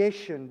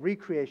recreation.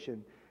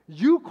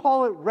 You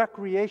call it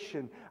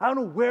recreation. I don't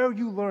know where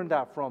you learned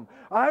that from.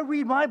 I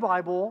read my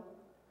Bible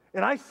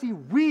and I see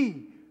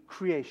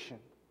recreation.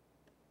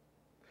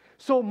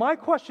 So my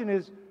question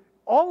is,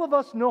 all of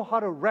us know how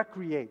to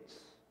recreate.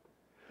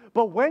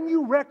 But when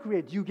you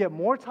recreate, do you get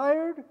more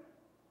tired?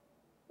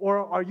 Or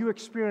are you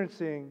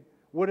experiencing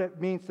what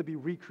it means to be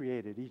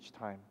recreated each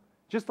time?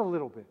 Just a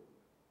little bit.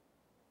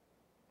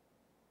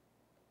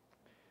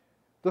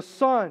 The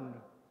sun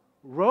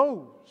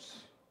rose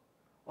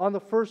on the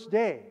first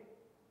day.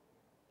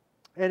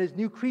 And as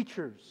new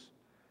creatures,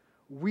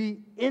 we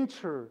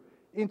enter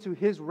into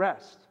his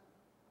rest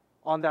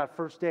on that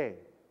first day,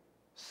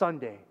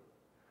 Sunday.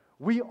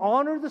 We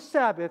honor the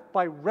Sabbath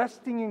by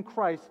resting in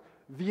Christ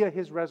via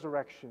his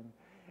resurrection.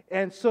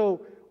 And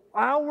so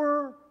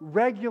our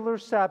regular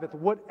Sabbath,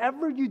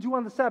 whatever you do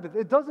on the Sabbath,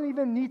 it doesn't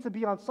even need to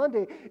be on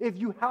Sunday if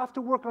you have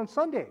to work on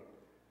Sunday.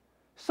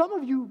 Some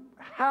of you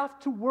have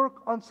to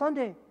work on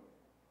Sunday.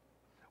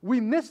 We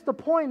miss the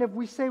point if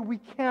we say we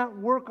can't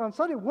work on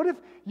Sunday. What if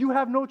you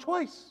have no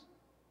choice?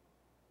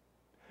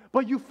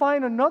 But you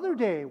find another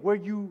day where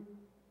you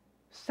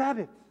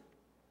Sabbath.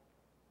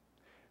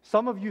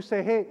 Some of you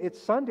say, hey,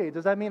 it's Sunday.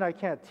 Does that mean I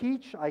can't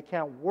teach? I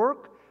can't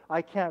work?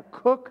 I can't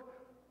cook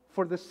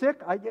for the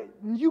sick?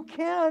 You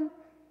can.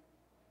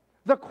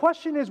 The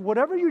question is,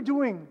 whatever you're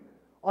doing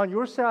on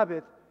your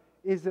Sabbath,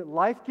 is it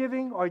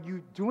life-giving? Are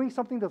you doing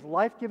something that's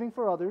life-giving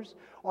for others?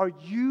 Are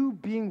you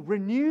being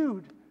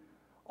renewed?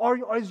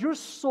 Is your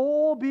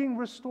soul being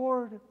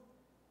restored?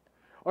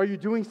 Are you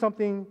doing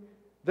something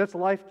that's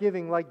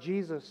life-giving like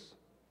Jesus?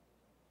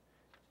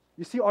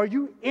 You see, are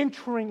you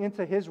entering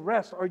into His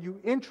rest? Are you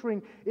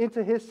entering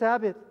into His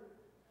Sabbath?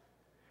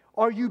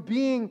 Are you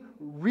being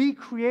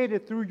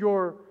recreated through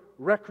your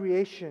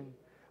recreation?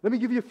 Let me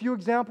give you a few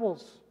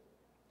examples.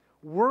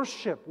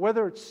 Worship,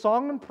 whether it's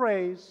song and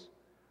praise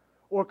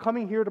or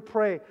coming here to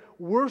pray,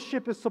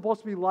 worship is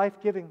supposed to be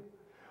life-giving.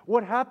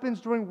 What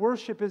happens during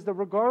worship is that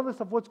regardless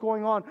of what's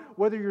going on,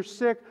 whether you're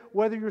sick,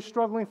 whether you're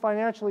struggling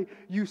financially,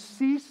 you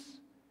cease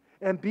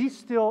and be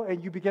still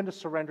and you begin to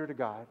surrender to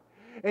God.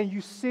 And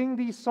you sing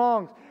these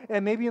songs,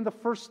 and maybe in the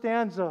first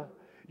stanza,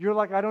 you're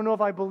like, I don't know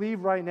if I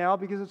believe right now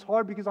because it's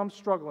hard because I'm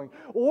struggling.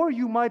 Or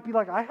you might be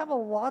like, I have a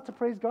lot to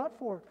praise God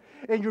for.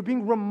 And you're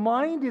being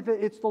reminded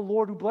that it's the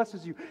Lord who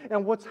blesses you.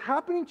 And what's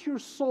happening to your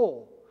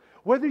soul,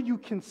 whether you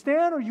can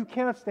stand or you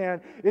can't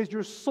stand, is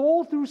your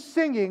soul through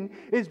singing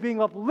is being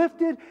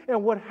uplifted,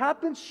 and what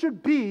happens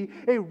should be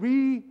a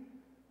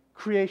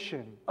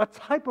recreation, a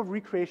type of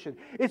recreation.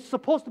 It's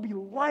supposed to be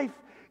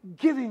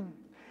life-giving.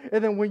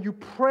 And then when you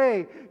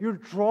pray, you're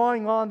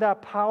drawing on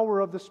that power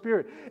of the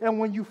Spirit. And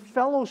when you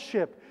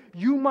fellowship,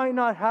 you might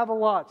not have a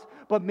lot,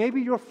 but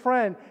maybe your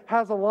friend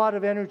has a lot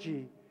of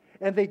energy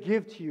and they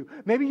give to you.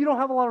 Maybe you don't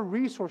have a lot of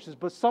resources,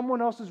 but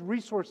someone else's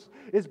resource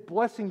is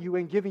blessing you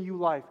and giving you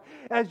life.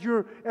 As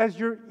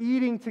you're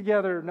eating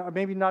together,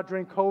 maybe not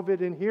during COVID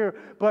in here,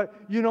 but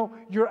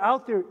you're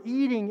out there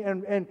eating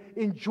and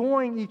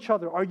enjoying each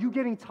other. Are you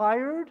getting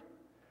tired?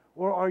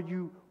 Or are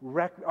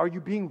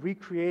you being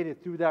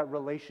recreated through that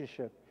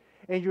relationship?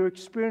 And you're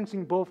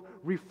experiencing both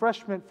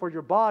refreshment for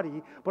your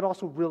body, but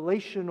also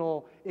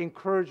relational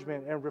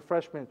encouragement and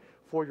refreshment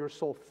for your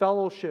soul.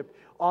 Fellowship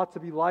ought to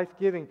be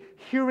life-giving.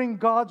 Hearing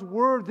God's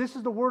word, this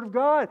is the word of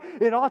God.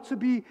 It ought to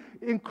be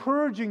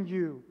encouraging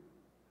you,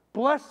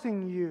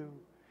 blessing you.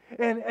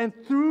 And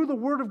through the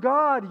word of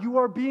God, you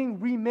are being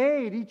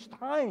remade each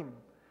time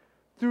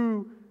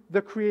through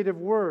the creative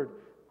word.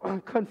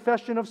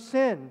 Confession of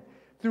sin,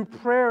 through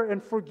prayer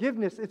and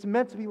forgiveness. It's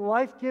meant to be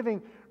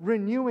life-giving,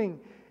 renewing,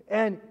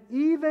 and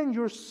even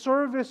your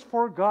service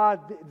for God,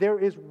 there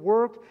is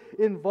work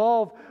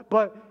involved.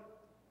 But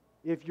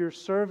if you're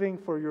serving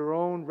for your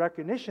own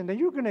recognition, then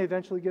you're going to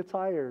eventually get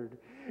tired.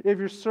 If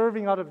you're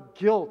serving out of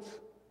guilt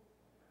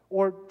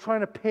or trying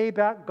to pay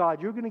back God,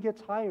 you're going to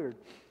get tired.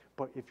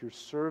 But if you're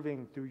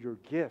serving through your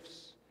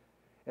gifts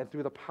and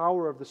through the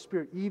power of the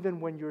Spirit, even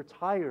when you're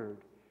tired,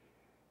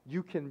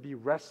 you can be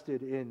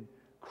rested in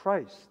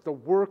Christ. The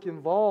work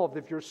involved,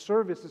 if your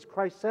service is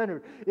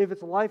Christ-centered, if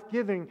it's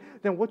life-giving,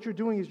 then what you're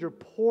doing is you're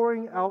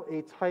pouring out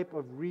a type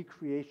of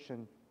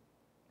recreation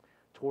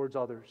towards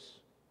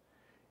others.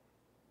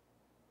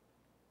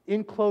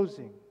 In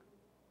closing,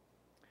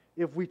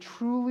 if we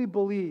truly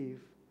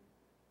believe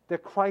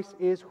that Christ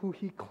is who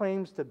He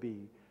claims to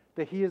be,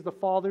 that He is the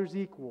Father's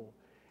equal,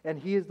 and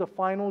He is the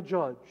final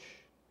judge,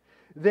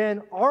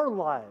 then our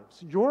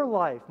lives, your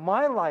life,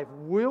 my life,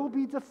 will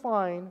be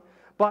defined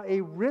by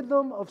a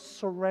rhythm of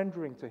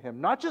surrendering to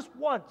Him. Not just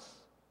once.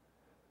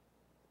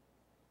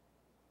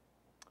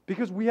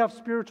 Because we have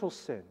spiritual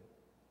sin.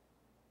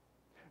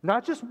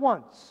 Not just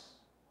once,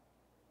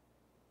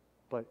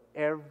 but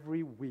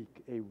every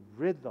week, a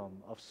rhythm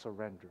of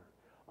surrender,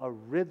 a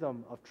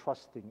rhythm of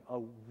trusting, a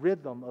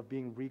rhythm of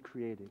being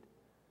recreated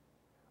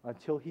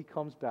until He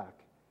comes back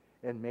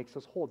and makes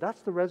us whole.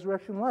 That's the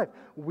resurrection life.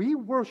 We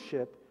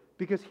worship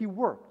because He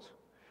worked.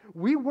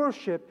 We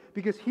worship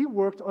because He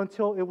worked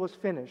until it was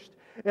finished.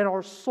 And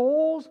our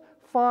souls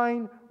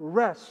find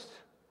rest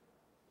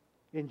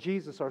in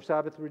Jesus, our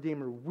Sabbath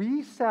Redeemer.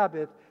 We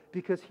Sabbath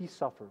because He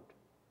suffered.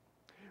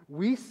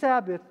 We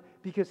Sabbath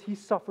because He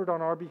suffered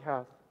on our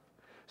behalf.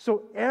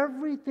 So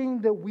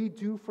everything that we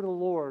do for the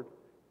Lord,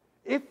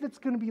 if it's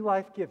going to be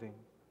life-giving,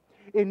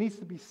 it needs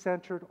to be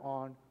centered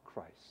on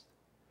Christ.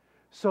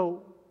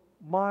 So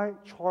my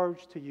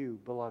charge to you,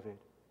 beloved,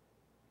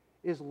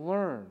 is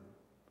learn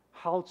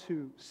how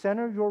to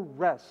center your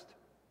rest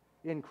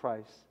in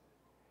Christ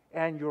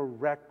and your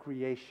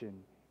recreation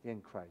in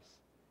Christ.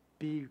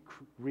 Be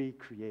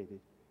recreated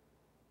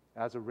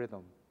as a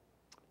rhythm.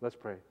 Let's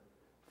pray.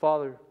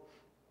 Father,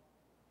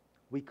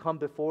 we come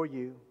before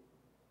You,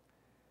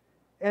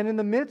 and in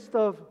the midst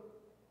of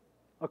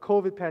a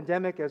COVID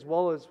pandemic, as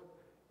well as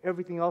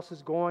everything else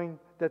that's going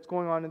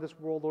on in this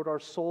world, Lord, our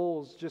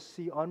souls just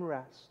see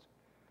unrest.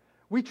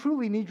 We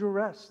truly need Your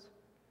rest.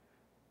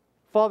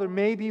 Father,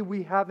 maybe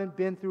we haven't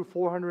been through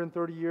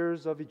 430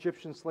 years of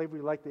Egyptian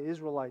slavery like the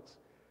Israelites,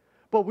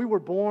 but we were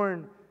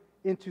born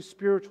into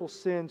spiritual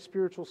sin,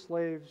 spiritual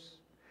slaves.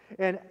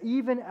 And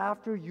even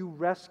after you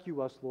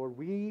rescue us, Lord,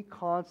 we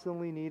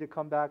constantly need to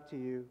come back to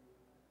you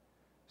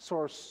so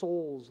our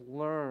souls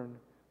learn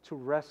to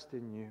rest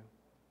in you.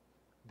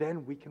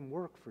 Then we can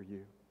work for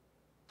you.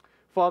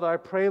 Father, I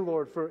pray,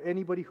 Lord, for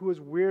anybody who is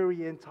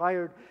weary and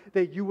tired,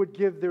 that you would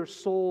give their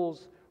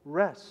souls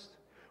rest.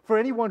 For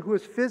anyone who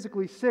is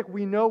physically sick,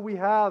 we know we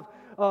have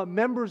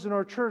members in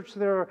our church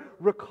that are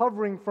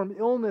recovering from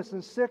illness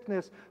and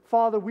sickness.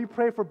 Father, we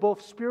pray for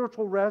both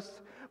spiritual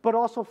rest, but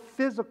also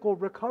physical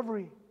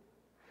recovery.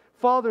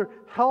 Father,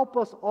 help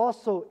us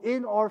also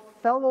in our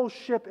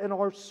fellowship and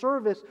our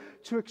service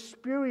to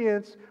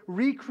experience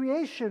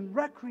recreation.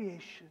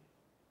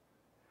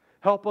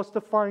 Help us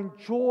to find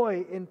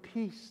joy and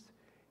peace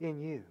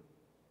in you.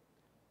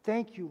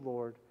 Thank you,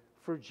 Lord,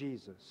 for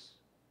Jesus,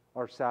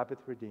 our Sabbath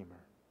Redeemer.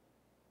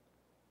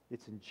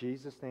 It's in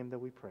Jesus' name that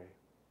we pray.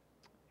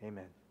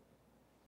 Amen.